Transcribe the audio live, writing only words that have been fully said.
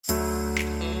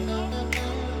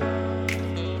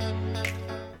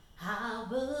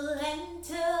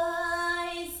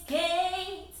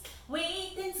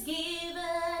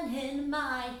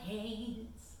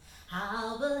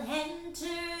I will enter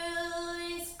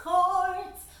his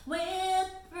courts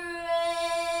with praise.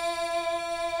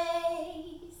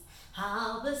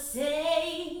 I will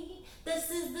say,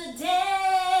 this is the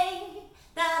day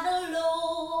that the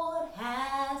Lord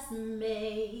has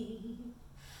made.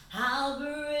 I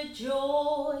will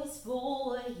rejoice,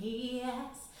 for he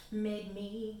has made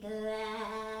me glad.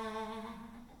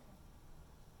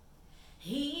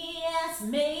 He has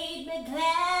made me glad.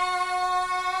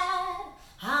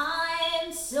 I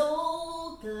am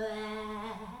so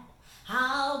glad.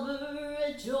 I will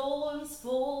rejoice,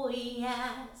 for he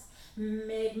has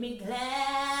made me glad.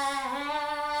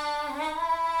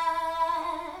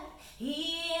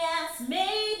 He has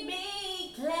made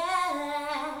me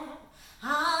glad.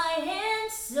 I am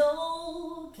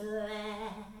so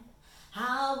glad.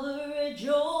 I will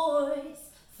rejoice,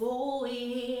 for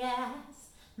he has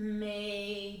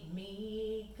made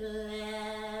me glad.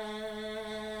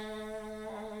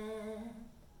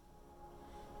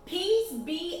 Peace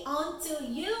be unto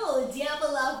you, dear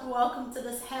beloved. Welcome to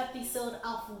this episode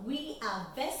of We Are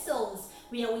Vessels,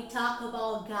 where we talk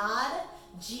about God,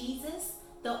 Jesus,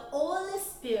 the Holy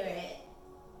Spirit.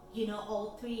 You know,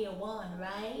 all three are one,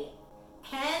 right?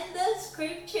 And the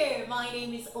scripture. My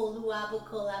name is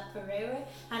Oluwabukola Pereira,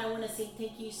 and I want to say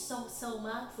thank you so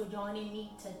much for joining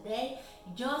me today.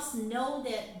 Just know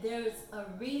that there's a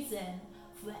reason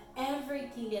for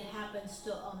everything that happens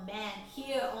to a man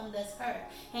here on this earth,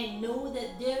 and know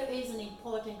that there is an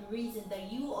important reason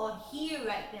that you are here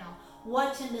right now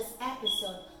watching this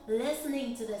episode,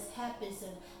 listening to this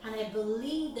episode, and I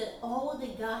believe that all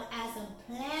that God has in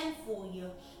plan for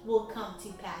you will come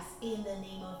to pass in the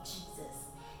name of Jesus.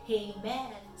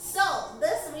 Amen. So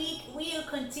this week we are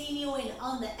continuing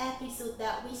on the episode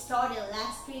that we started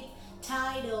last week,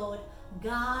 titled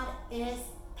God is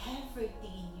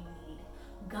Everything You Need.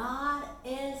 God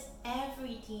is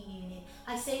everything you need.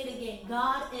 I say it again,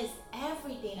 God is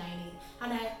everything I need.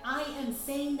 And I am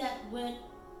saying that with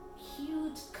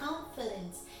huge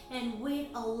confidence and with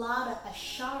a lot of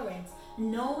assurance,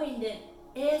 knowing that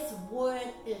his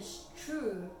word is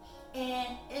true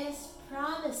and his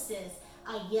promises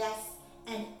are yes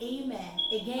and amen.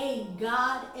 Again,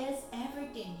 God is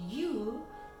everything you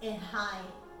and I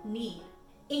need.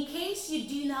 In case you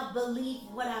do not believe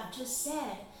what I've just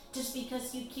said, just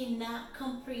because you cannot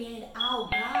comprehend our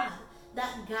God,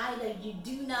 that guy that you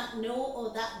do not know, or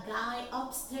that guy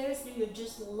upstairs that you're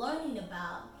just learning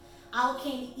about, how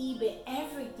can he be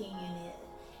everything you need?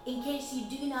 In case you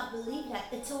do not believe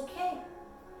that, it's okay.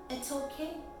 It's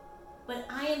okay. But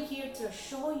I am here to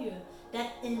assure you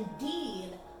that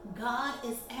indeed God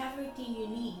is everything you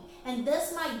need. And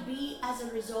this might be as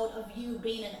a result of you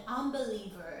being an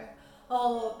unbeliever,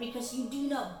 or because you do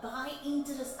not buy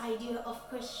into this idea of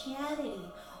Christianity,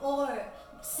 or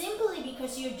simply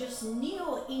because you're just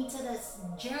new into this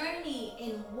journey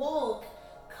in walk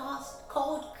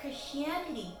called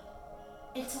Christianity.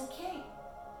 It's okay.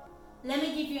 Let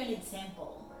me give you an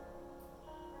example.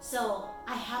 So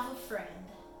I have a friend.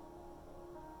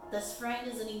 This friend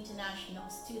is an international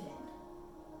student.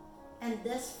 And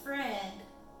this friend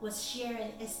was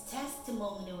sharing his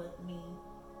testimony with me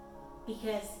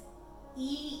because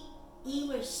he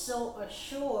was so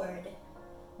assured,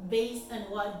 based on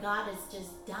what God has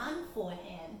just done for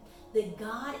him, that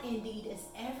God indeed is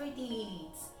everything he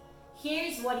needs.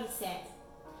 Here's what he said.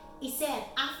 He said,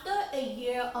 after a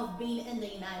year of being in the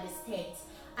United States,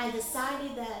 I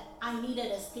decided that I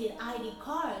needed a state ID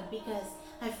card because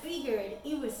I figured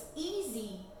it was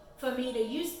easy for me to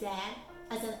use that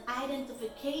as an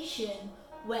identification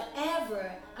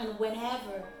wherever and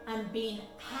whenever I'm being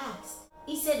asked.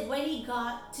 He said when he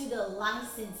got to the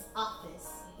license office,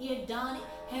 he had done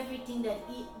everything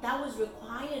that was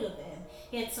required of him.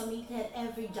 He had submitted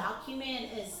every document,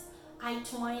 his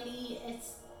I-20,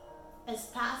 his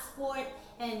passport,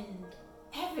 and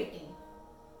everything.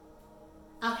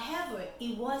 However,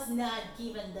 he was not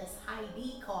given this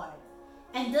ID card.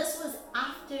 And this was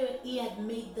after he had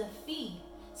made the fee.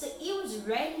 So he was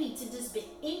ready to just be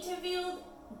interviewed,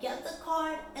 get the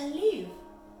card, and leave.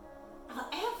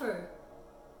 However,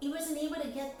 he wasn't able to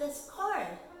get this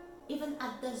card. Even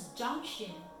at this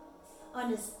junction, on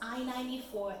his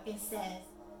I-94, it says,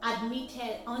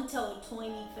 admitted until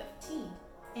 2015.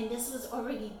 And this was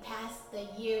already past the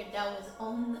year that was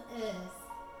on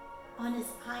his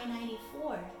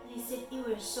I-94. And he said he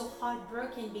was so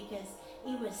heartbroken because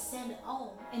he was sent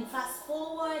home. And fast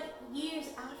forward years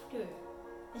after,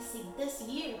 let's see, this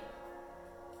year,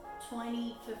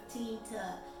 2015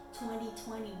 to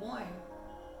 2021,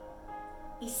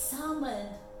 he summoned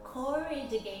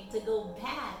courage again to go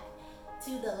back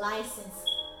to the license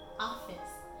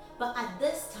office. But at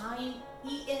this time,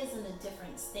 he is in a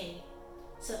different state.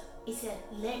 So he said,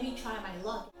 let me try my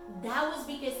luck. That was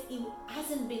because he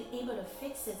hasn't been able to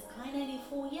fix his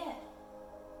I-94 yet.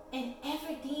 And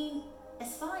everything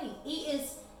is fine. He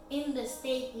is in the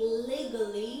state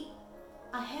legally.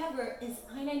 However, his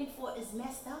I-94 is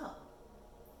messed up.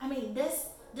 I mean, this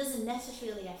doesn't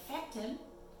necessarily affect him,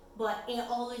 but it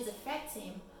always affects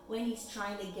him when he's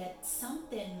trying to get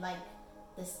something like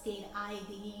the state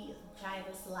ID,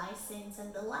 driver's license,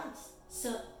 and the likes.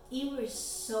 So he was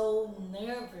so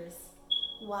nervous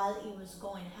while he was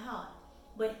going out.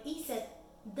 But he said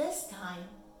this time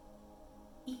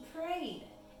he prayed.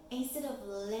 Instead of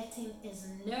letting his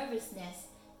nervousness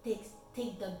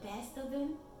take the best of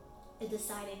him, he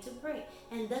decided to pray.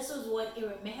 And this was what he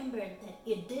remembered that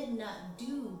he did not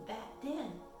do back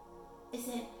then. He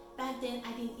said, back then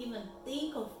I didn't even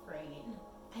think of praying.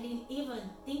 I didn't even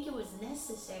think it was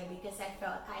necessary because I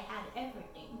felt I had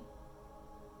everything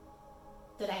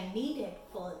that I needed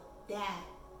for that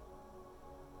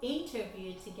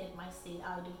interview to get my state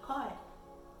ID card.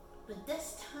 But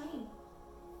this time,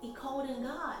 he called on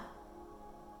God.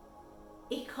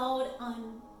 He called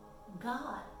on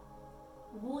God,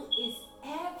 who is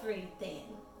everything,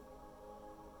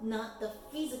 not the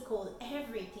physical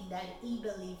everything that he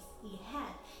believes he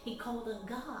had. He called on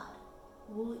God,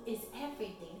 who is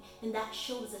everything, and that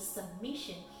shows a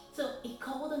submission. So he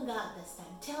called on God this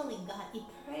time, telling God, he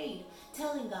prayed,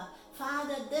 telling God,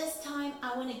 Father, this time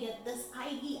I want to get this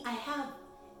ID. I have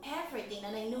everything,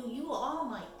 and I know you are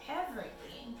my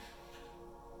everything.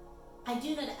 I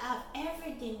do not have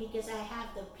everything because I have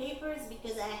the papers,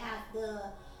 because I have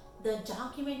the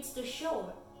documents to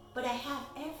show, but I have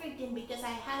everything because I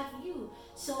have you.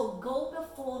 So go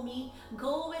before me,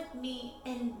 go with me,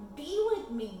 and be with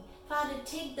me. Father,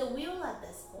 take the wheel at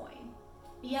this point.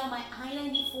 Yeah, my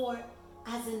I-94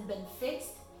 hasn't been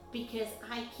fixed because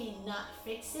I cannot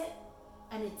fix it,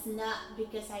 and it's not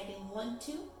because I didn't want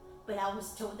to, but I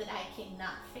was told that I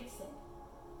cannot fix it.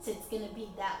 So it's going to be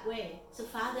that way. So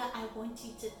Father, I want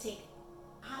you to take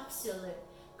absolute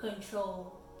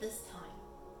control this time.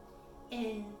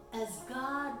 And as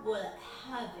God will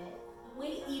have it,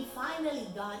 when he finally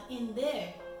got in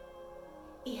there,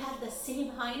 he had the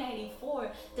same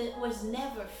I-94 that was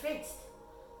never fixed.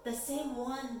 The same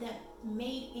one that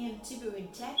made him to be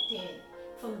rejected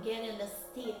from getting the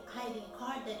state ID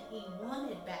card that he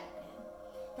wanted back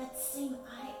then. That same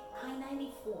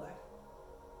I-94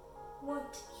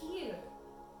 worked here.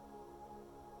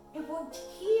 It worked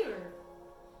here.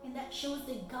 And that shows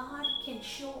that God can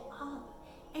show up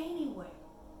anywhere.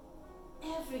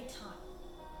 Every time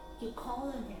you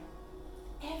call on him,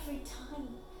 every time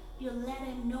you let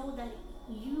him know that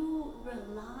you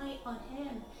rely on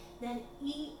him, that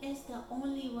he is the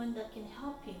only one that can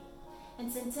help you.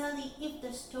 And sincerely, if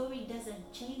the story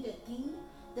doesn't change a thing,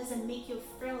 doesn't make you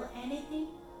feel anything,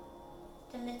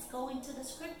 then let's go into the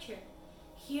scripture.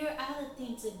 Here are the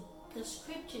things that the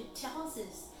scripture tells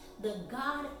us that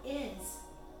God is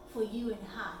for you and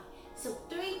I. So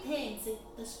 3 things that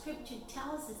the scripture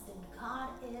tells us that God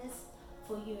is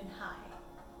for you and I.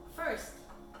 First,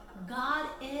 God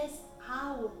is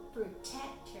our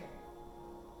protector.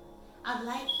 I'd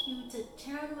like you to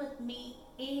turn with me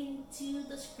into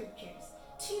the scriptures.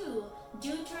 2,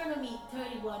 Deuteronomy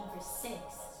 31 verse 6,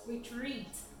 which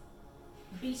reads,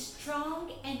 Be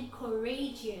strong and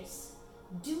courageous.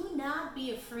 Do not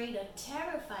be afraid or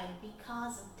terrified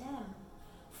because of them.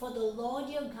 For the Lord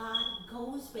your God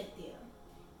goes with you.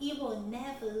 He will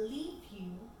never leave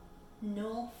you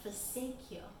nor forsake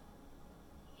you.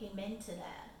 Amen to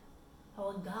that.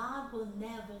 Our God will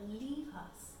never leave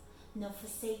us nor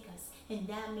forsake us. And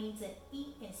that means that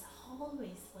he is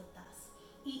always with us.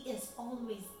 He is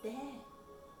always there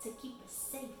to keep us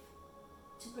safe,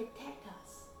 to protect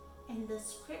us. And the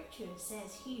scripture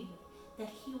says here that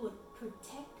he would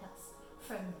protect us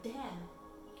from them.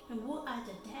 And who are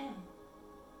the them?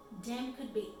 Them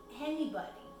could be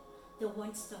anybody that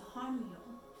wants to harm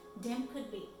you. Them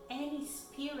could be any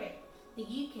spirit that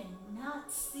you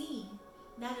cannot see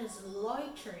that is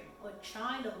loitering or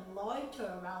trying to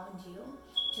loiter around you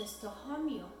just to harm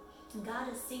you.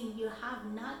 God is saying you have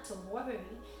not to worry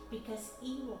because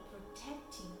he will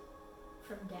protect you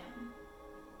from them.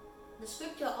 The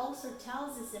scripture also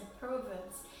tells us in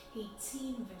Proverbs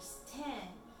 18 verse 10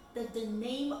 that the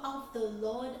name of the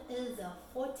Lord is a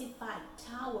fortified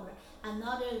tower.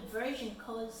 Another version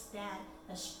calls that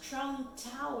a strong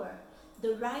tower.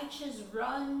 The righteous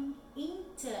run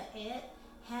into it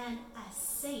and are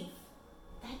safe.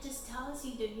 That just tells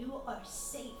you that you are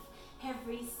safe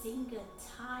every single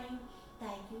time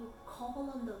that you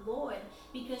call on the Lord,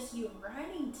 because you're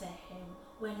running to Him.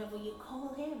 Whenever you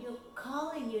call Him, you're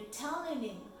calling, you're telling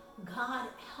Him, God,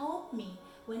 help me.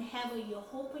 Whenever you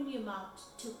open your mouth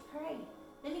to pray.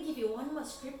 Let me give you one more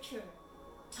scripture.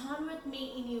 Turn with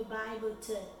me in your Bible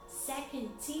to 2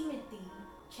 Timothy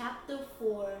chapter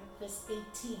 4 verse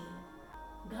 18.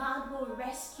 God will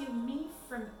rescue me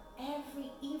from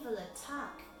every evil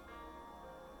attack,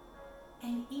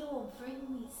 and He will bring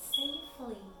me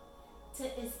safely to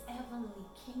His heavenly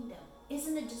kingdom.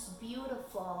 Isn't it just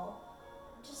beautiful?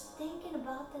 Just thinking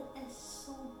about that is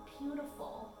so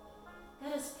beautiful.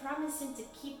 God is promising to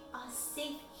keep us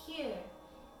safe here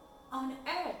on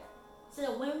earth, so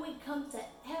that when we come to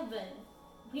heaven,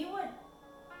 we would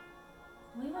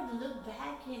look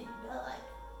back and be like,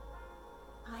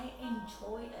 I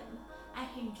enjoyed Him. I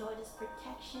enjoyed His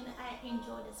protection. I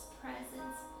enjoyed His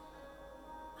presence.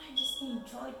 I just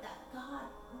enjoyed that God.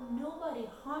 Nobody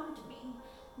harmed me.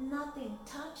 Nothing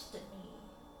touched me.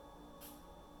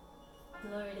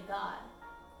 Glory to God.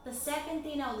 The second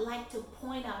thing I would like to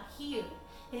point out here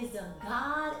is that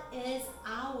God is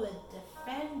our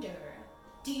defender.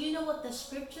 Do you know what the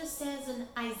scripture says in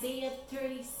Isaiah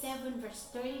 37 verse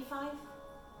 35?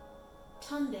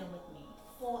 Turn there with me.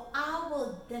 For I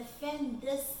will defend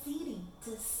this city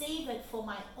to save it for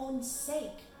my own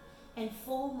sake and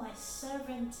for my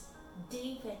servant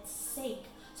David's sake.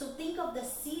 So think of the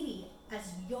city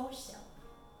as yourself.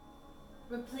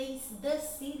 Replace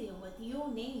this city with your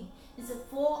name. It says,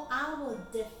 for I will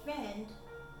defend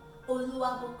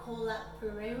Oluwabukola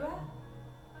Pereira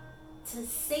to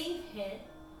save it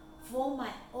for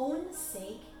my own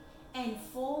sake and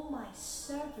for my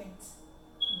servant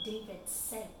David's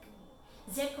sake.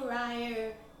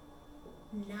 Zechariah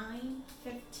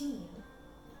 9:15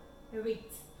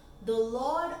 reads, the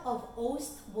Lord of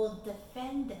hosts will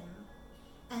defend them,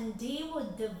 and they will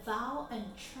devour and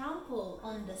trample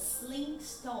on the sling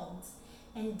stones,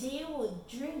 and they will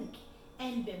drink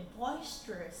and be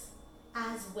boisterous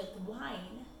as with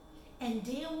wine, and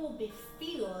they will be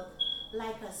filled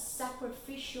like a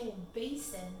sacrificial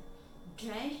basin,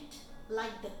 drenched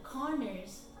like the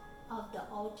corners of the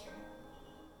altar.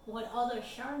 What other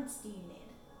assurance do you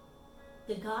need?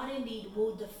 The God indeed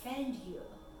will defend you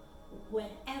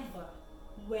whenever,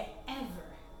 wherever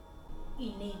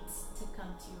He needs to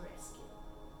come to your rescue.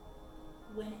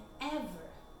 Whenever,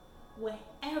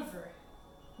 wherever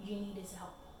you need His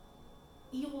help,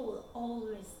 He will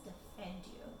always defend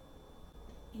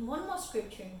you. In one more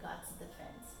scripture in God's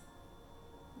defense,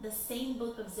 the same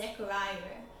book of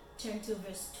Zechariah, turn to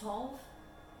verse 12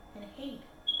 and 8.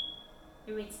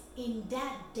 It reads, in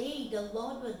that day the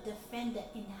Lord will defend the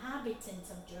inhabitants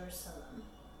of Jerusalem.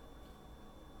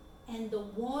 And the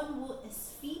one who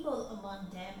is feeble among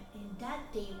them in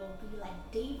that day will be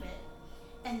like David,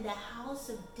 and the house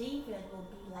of David will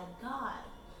be like God,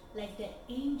 like the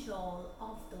angel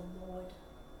of the Lord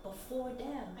before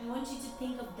them. I want you to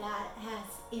think of that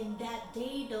as, in that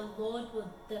day the Lord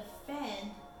will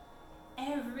defend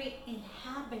every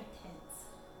inhabitant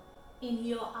in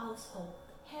your household,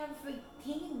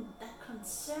 everything that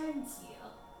concerns you,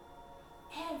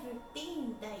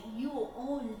 everything that you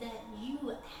own, that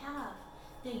you have,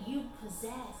 that you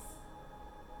possess,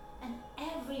 and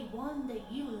everyone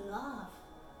that you love,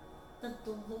 that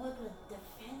the Lord will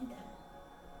defend them.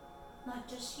 Not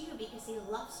just you, because He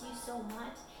loves you so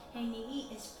much, and He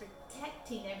is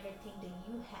protecting everything that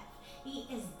you have.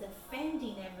 He is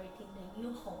defending everything that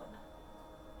you own.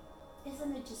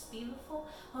 Isn't it just beautiful?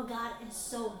 Oh, God is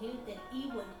so good that He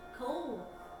would go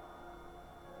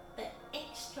the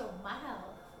extra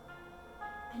mile.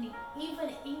 And even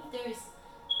if there's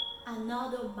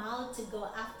another mile to go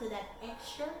after that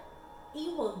extra, He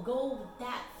will go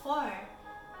that far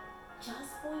just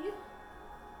for you,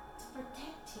 to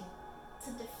protect you,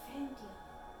 to defend you,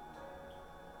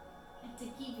 and to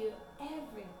give you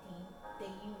everything that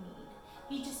you need.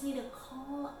 You just need to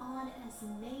call on His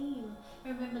name.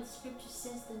 Remember, the scripture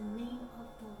says the name of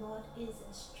the Lord is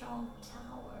a strong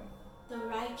tower. The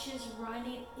righteous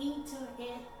running into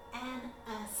it and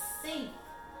are safe.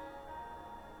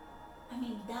 I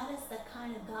mean, that is the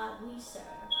kind of God we serve.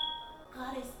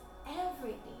 God is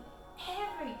everything,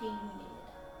 everything you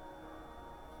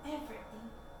need. Everything.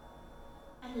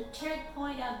 And the third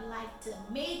point I'd like to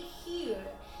make here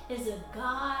is that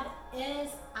God is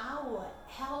our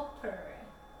helper.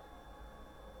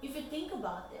 If you think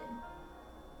about it,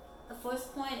 the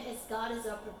first point is God is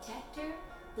our protector.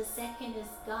 The second is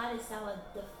God is our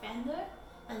defender.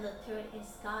 And the third is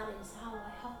God is our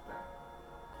helper.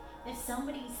 If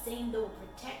somebody is saying they will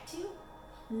protect you,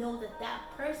 know that that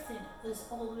person is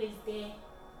always there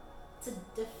to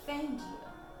defend you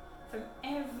from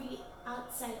every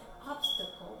outside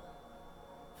obstacle,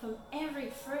 from every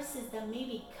forces that may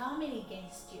be coming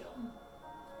against you.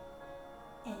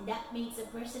 And that means the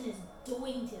person is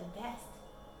doing their best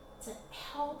to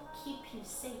help keep you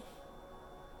safe.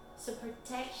 So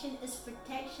protection, is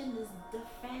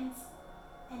defense,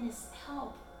 and is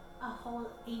help are all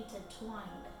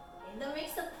intertwined. And that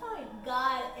makes the point.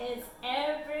 God is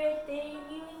everything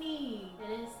you need.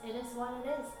 It is what it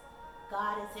is.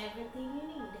 God is everything you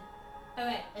need.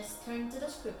 Alright, let's turn to the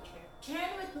scripture.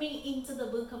 Turn with me into the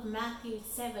book of Matthew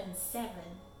 7:7.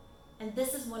 And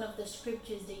this is one of the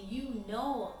scriptures that you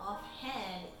know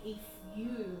offhand if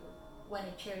you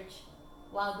went to church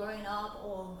while growing up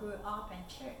or grew up in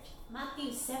church.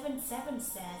 Matthew 7:7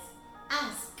 says,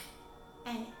 "Ask,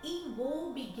 and it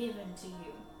will be given to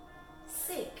you.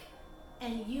 Seek,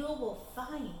 and you will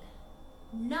find.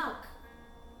 Knock,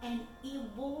 and it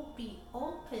will be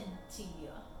open to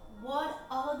you." What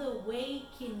other way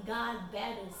can God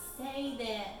better say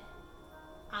that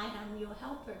I am your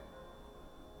helper?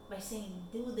 By saying,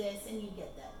 do this and you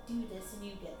get that, do this and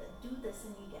you get that, do this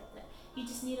and you get that. You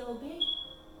just need to obey.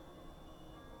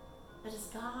 That is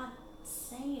God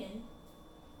saying,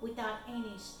 without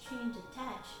any strings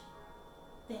attached,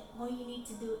 that all you need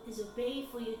to do is obey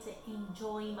for you to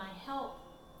enjoy my help.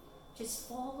 Just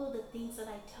follow the things that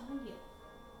I tell you.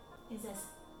 It's as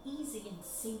easy and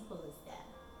simple as that.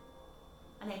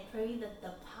 And I pray that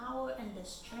the power and the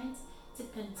strength to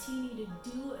continue to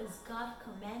do as God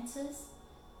commands us,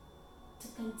 to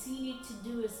continue to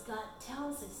do as God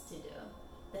tells us to do,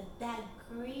 that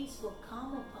grace will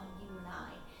come upon you and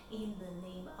I in the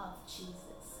name of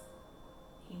Jesus.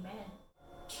 Amen.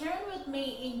 Turn with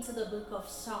me into the book of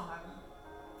Psalm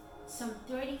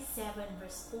 37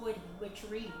 verse 40, which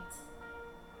reads,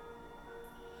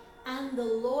 "And the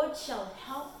Lord shall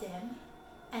help them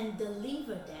and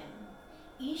deliver them.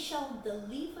 He shall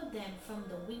deliver them from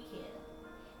the wicked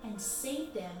and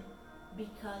save them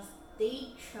because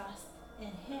they trust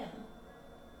in him."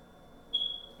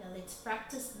 Now let's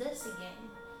practice this again.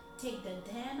 Take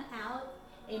the them out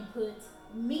and put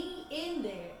me in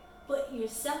there. Put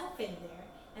yourself in there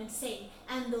and say,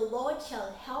 "And the Lord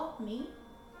shall help me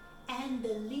and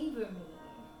deliver me.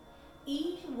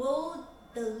 He will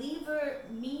deliver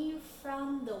me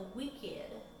from the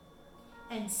wicked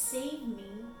and save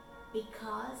me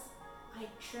because I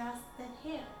trust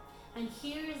in him." And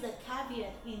here is a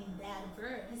caveat in that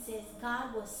verse. It says,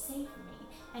 God will save me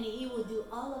and he will do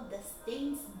all of the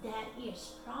things that he has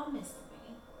promised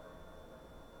me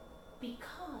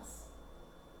because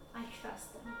I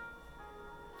trust him.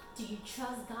 Do you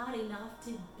trust God enough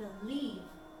to believe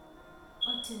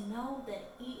or to know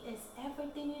that he is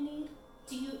everything you need?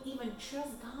 Do you even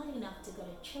trust God enough to go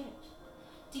to church?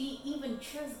 Do you even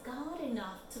trust God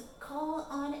enough to call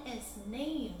on his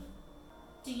name?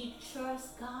 Do you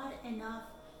trust God enough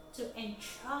to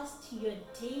entrust your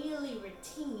daily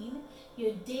routine,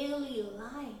 your daily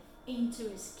life into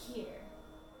his care?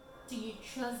 Do you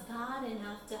trust God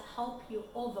enough to help you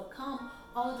overcome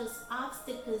all those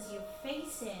obstacles you're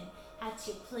facing at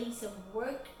your place of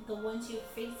work, the ones you're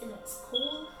facing at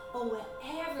school, or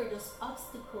wherever those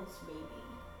obstacles may be?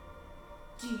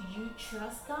 Do you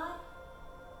trust God?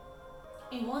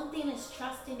 And one thing is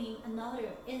trusting him,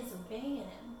 another is obeying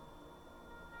him.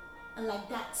 And like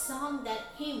that song, that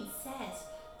hymn says,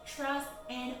 trust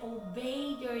and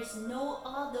obey. There is no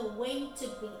other way to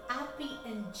be happy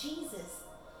in Jesus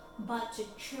but to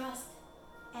trust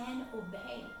and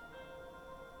obey.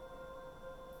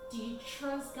 Do you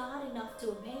trust God enough to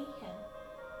obey him,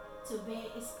 to obey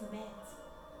his commands?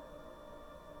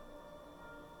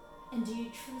 And do you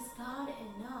trust God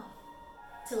enough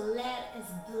to let his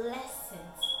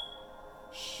blessings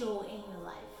show in your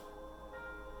life?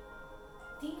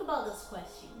 Think about those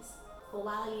questions. But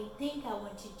while you think, I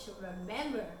want you to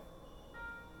remember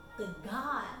that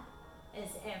God is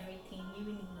everything you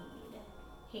need.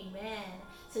 Amen.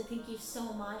 So thank you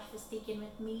so much for sticking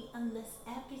with me on this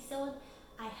episode.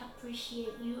 I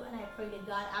appreciate you, and I pray that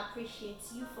God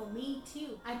appreciates you for me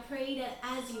too. I pray that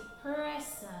as you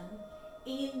press on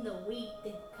in the week,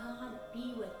 that God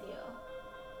be with you,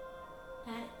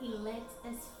 that he lets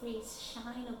his face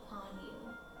shine upon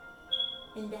you,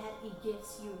 and that he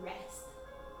gives you rest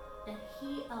that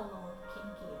he alone can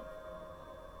give.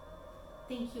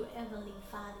 Thank you, Heavenly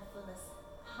Father, for this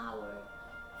hour,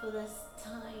 for this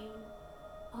time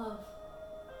of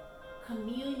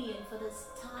communion, for this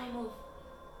time of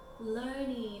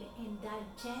learning and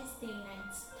digesting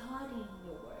and studying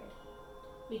your word.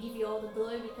 We give you all the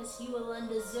glory because you alone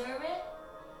deserve it,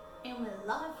 and we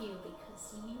love you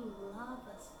because you love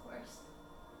us first.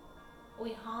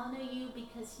 We honor you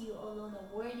because you alone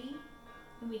are worthy.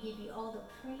 And we give you all the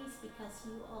praise because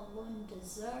you alone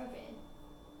deserve it.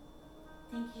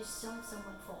 Thank you so much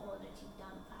for all that you've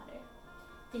done, Father.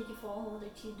 Thank you for all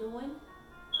that you're doing.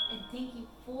 And thank you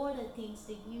for the things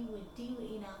that you would do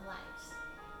in our lives.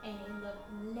 And in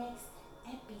the next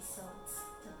episodes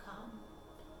to come.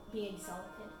 Be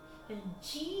exalted. In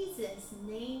Jesus'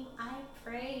 name I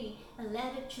pray. And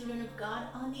let the children of God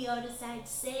on the other side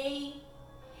say,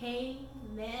 Amen.